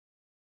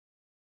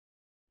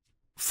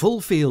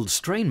Full field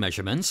strain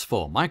measurements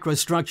for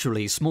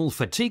microstructurally small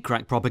fatigue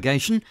crack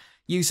propagation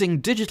using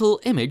digital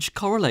image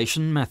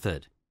correlation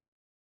method.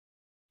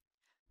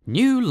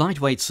 New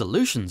lightweight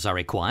solutions are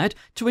required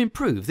to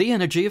improve the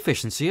energy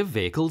efficiency of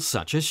vehicles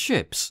such as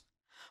ships.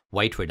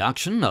 Weight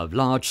reduction of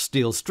large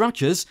steel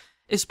structures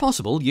is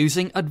possible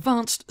using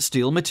advanced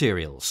steel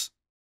materials.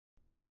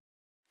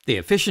 The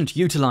efficient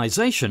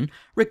utilization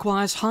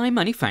requires high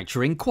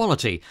manufacturing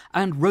quality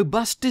and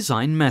robust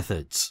design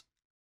methods.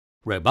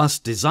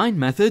 Robust design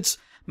methods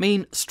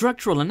mean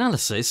structural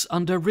analysis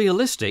under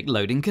realistic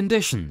loading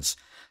conditions,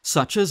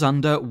 such as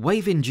under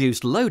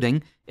wave-induced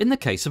loading in the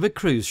case of a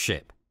cruise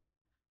ship.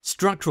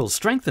 Structural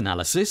strength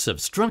analysis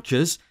of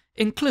structures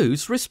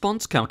includes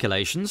response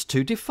calculations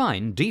to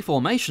define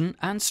deformation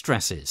and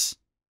stresses.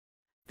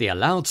 The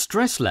allowed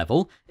stress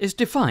level is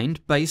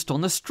defined based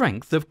on the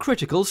strength of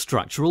critical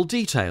structural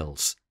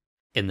details.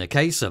 In the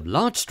case of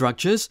large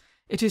structures,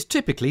 it is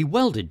typically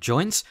welded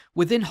joints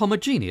within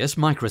homogeneous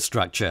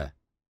microstructure.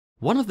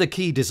 One of the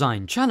key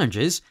design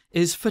challenges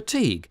is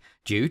fatigue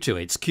due to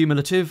its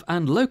cumulative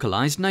and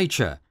localized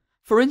nature,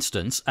 for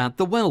instance at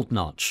the weld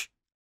notch.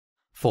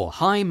 For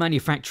high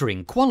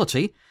manufacturing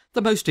quality,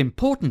 the most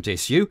important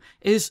issue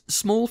is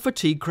small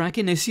fatigue crack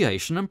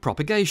initiation and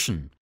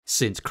propagation,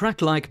 since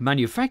crack-like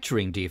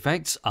manufacturing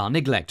defects are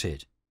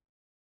neglected.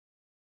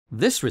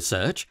 This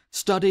research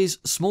studies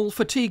small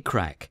fatigue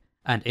crack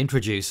and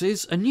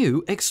introduces a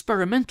new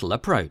experimental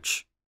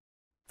approach.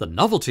 The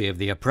novelty of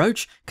the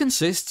approach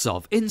consists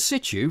of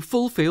in-situ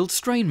full-field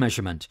strain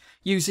measurement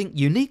using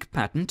unique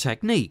pattern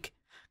technique,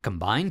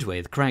 combined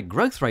with crack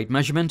growth rate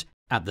measurement.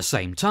 At the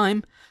same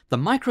time, the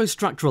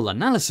microstructural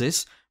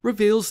analysis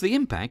reveals the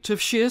impact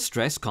of shear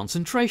stress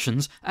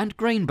concentrations and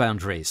grain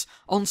boundaries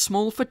on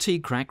small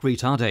fatigue crack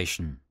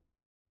retardation.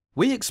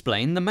 We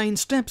explain the main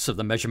steps of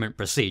the measurement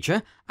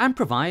procedure and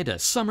provide a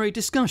summary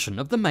discussion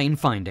of the main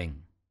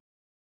finding.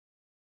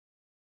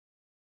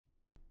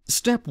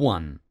 Step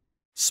 1.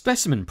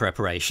 Specimen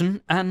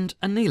preparation and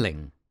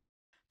annealing.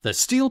 The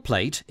steel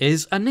plate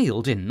is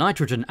annealed in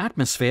nitrogen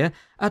atmosphere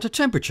at a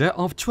temperature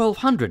of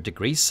 1200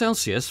 degrees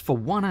Celsius for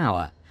 1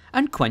 hour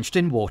and quenched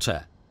in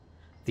water.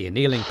 The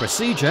annealing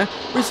procedure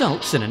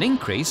results in an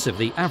increase of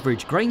the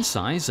average grain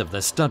size of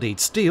the studied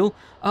steel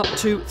up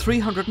to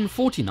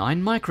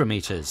 349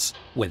 micrometers,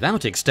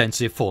 without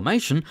extensive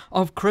formation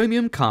of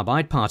chromium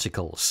carbide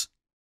particles.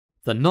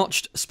 The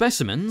notched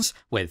specimens,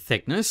 with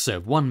thickness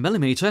of 1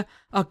 mm,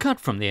 are cut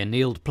from the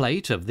annealed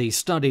plate of the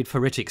studied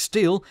ferritic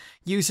steel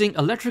using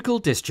electrical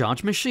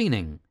discharge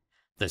machining.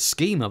 The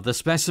scheme of the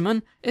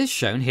specimen is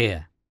shown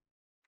here.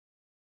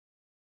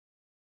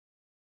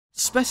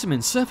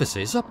 Specimen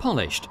surfaces are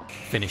polished,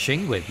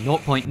 finishing with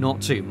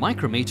 0.02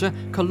 micrometer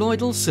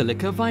colloidal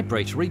silica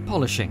vibratory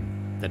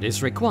polishing that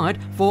is required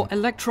for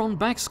electron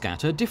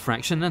backscatter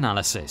diffraction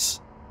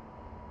analysis.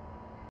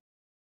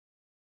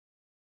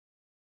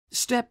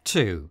 Step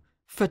 2.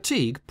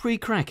 Fatigue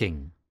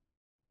pre-cracking.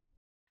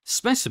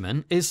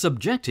 Specimen is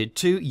subjected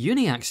to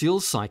uniaxial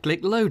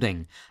cyclic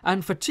loading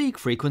and fatigue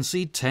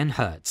frequency 10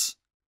 Hz.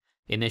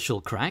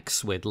 Initial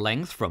cracks with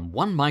length from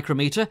 1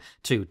 micrometer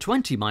to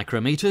 20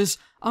 micrometers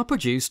are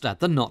produced at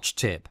the notch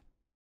tip.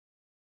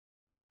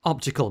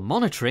 Optical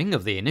monitoring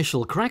of the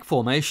initial crack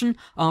formation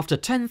after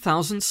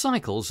 10,000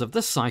 cycles of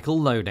the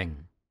cycle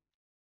loading.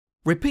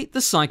 Repeat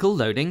the cycle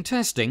loading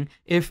testing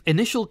if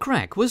initial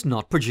crack was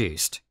not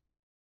produced.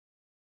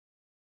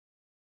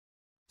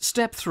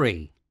 Step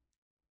 3.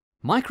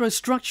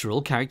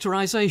 Microstructural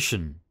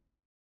characterization.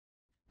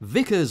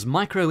 Vickers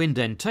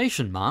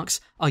microindentation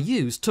marks are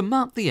used to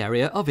mark the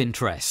area of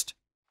interest.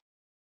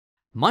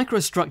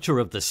 Microstructure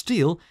of the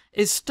steel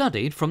is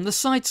studied from the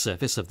side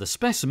surface of the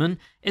specimen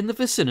in the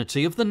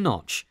vicinity of the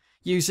notch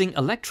using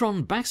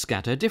electron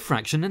backscatter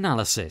diffraction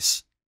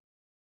analysis.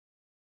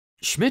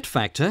 Schmidt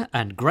factor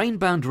and grain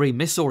boundary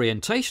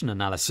misorientation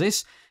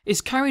analysis is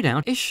carried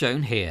out as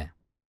shown here.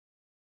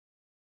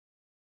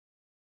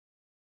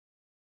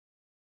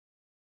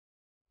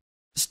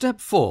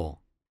 Step 4.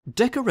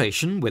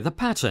 Decoration with a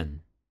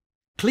pattern.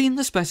 Clean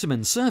the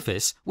specimen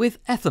surface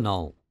with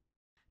ethanol.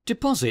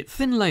 Deposit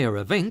thin layer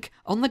of ink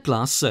on the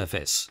glass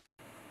surface.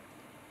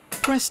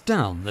 Press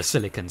down the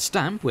silicon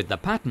stamp with the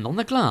pattern on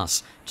the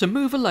glass to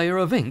move a layer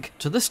of ink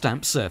to the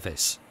stamp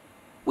surface.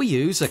 We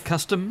use a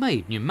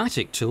custom-made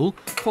pneumatic tool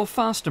for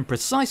fast and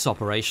precise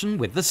operation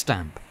with the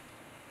stamp.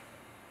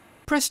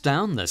 Press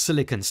down the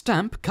silicon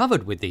stamp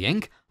covered with the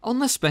ink on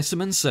the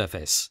specimen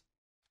surface.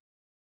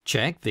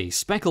 Check the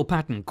speckle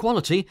pattern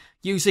quality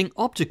using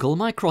optical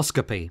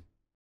microscopy.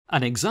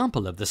 An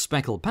example of the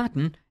speckle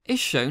pattern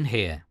is shown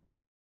here.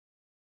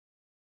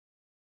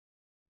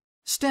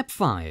 Step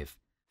 5.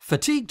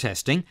 Fatigue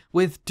testing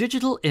with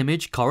digital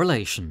image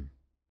correlation.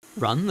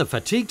 Run the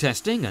fatigue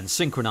testing and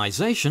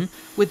synchronization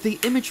with the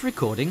image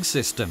recording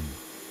system.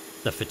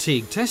 The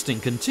fatigue testing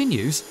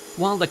continues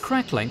while the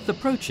crack length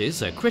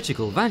approaches a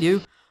critical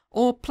value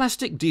or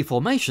plastic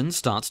deformation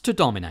starts to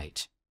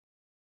dominate.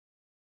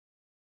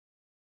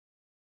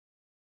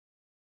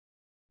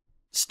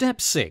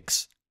 Step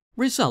 6.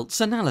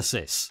 Results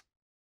analysis.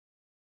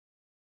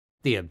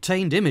 The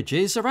obtained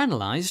images are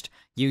analysed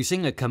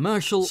using a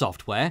commercial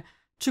software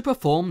to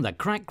perform the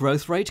crack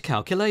growth rate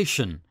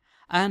calculation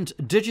and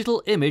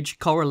digital image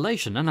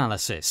correlation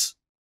analysis.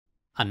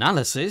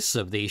 Analysis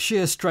of the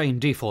shear strain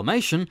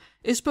deformation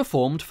is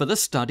performed for the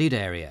studied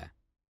area.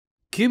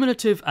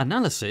 Cumulative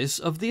analysis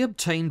of the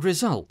obtained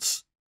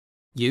results.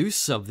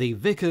 Use of the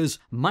Vickers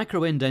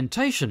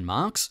microindentation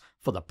marks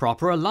for the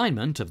proper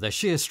alignment of the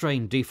shear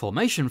strain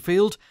deformation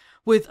field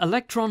with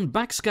electron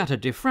backscatter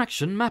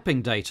diffraction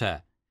mapping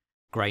data.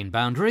 Grain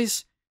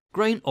boundaries,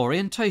 grain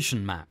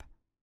orientation map.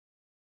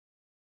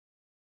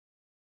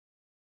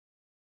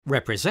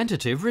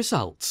 Representative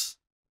results.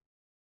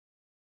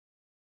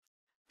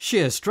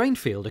 Shear strain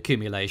field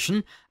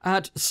accumulation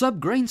at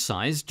sub-grain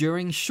size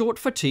during short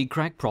fatigue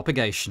crack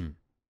propagation.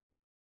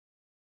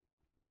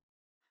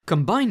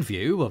 Combined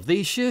view of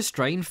the shear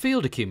strain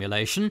field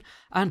accumulation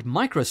and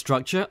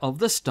microstructure of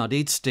the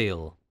studied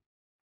steel.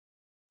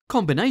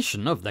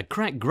 Combination of the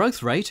crack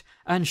growth rate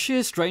and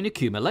shear strain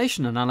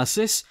accumulation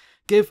analysis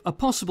give a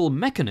possible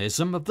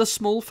mechanism of the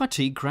small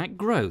fatigue crack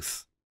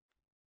growth.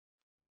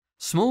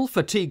 Small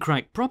fatigue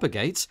crack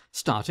propagates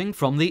starting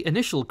from the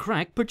initial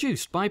crack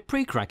produced by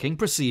pre-cracking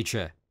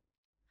procedure.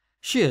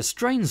 Shear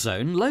strain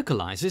zone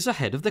localizes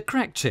ahead of the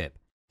crack tip,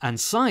 and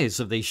size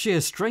of the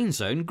shear strain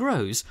zone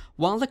grows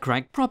while the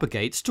crack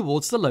propagates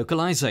towards the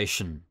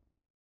localization.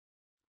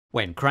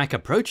 When crack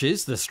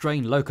approaches the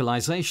strain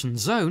localization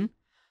zone,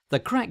 the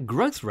crack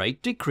growth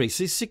rate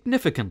decreases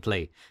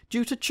significantly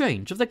due to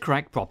change of the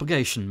crack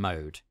propagation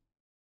mode.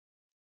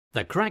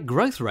 The crack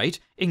growth rate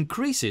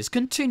increases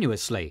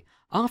continuously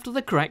after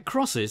the crack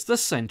crosses the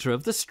center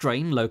of the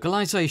strain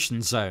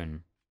localization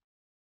zone.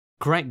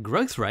 Crack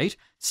growth rate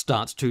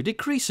starts to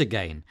decrease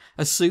again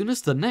as soon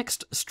as the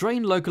next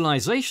strain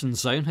localization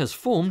zone has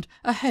formed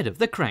ahead of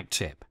the crack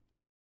tip.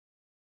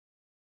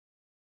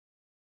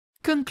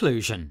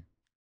 Conclusion.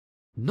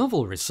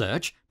 Novel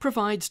research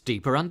provides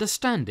deeper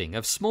understanding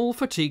of small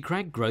fatigue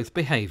crack growth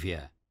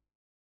behavior.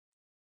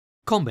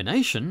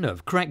 Combination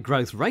of crack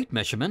growth rate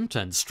measurement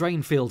and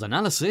strain field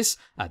analysis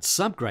at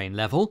subgrain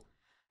level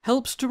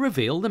helps to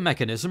reveal the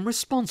mechanism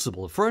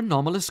responsible for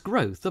anomalous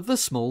growth of the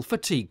small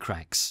fatigue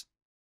cracks.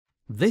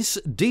 This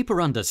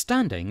deeper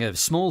understanding of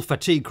small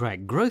fatigue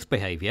crack growth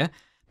behavior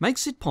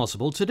makes it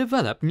possible to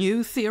develop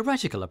new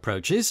theoretical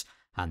approaches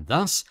and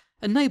thus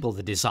enable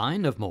the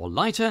design of more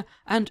lighter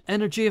and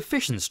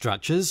energy-efficient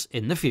structures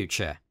in the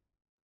future.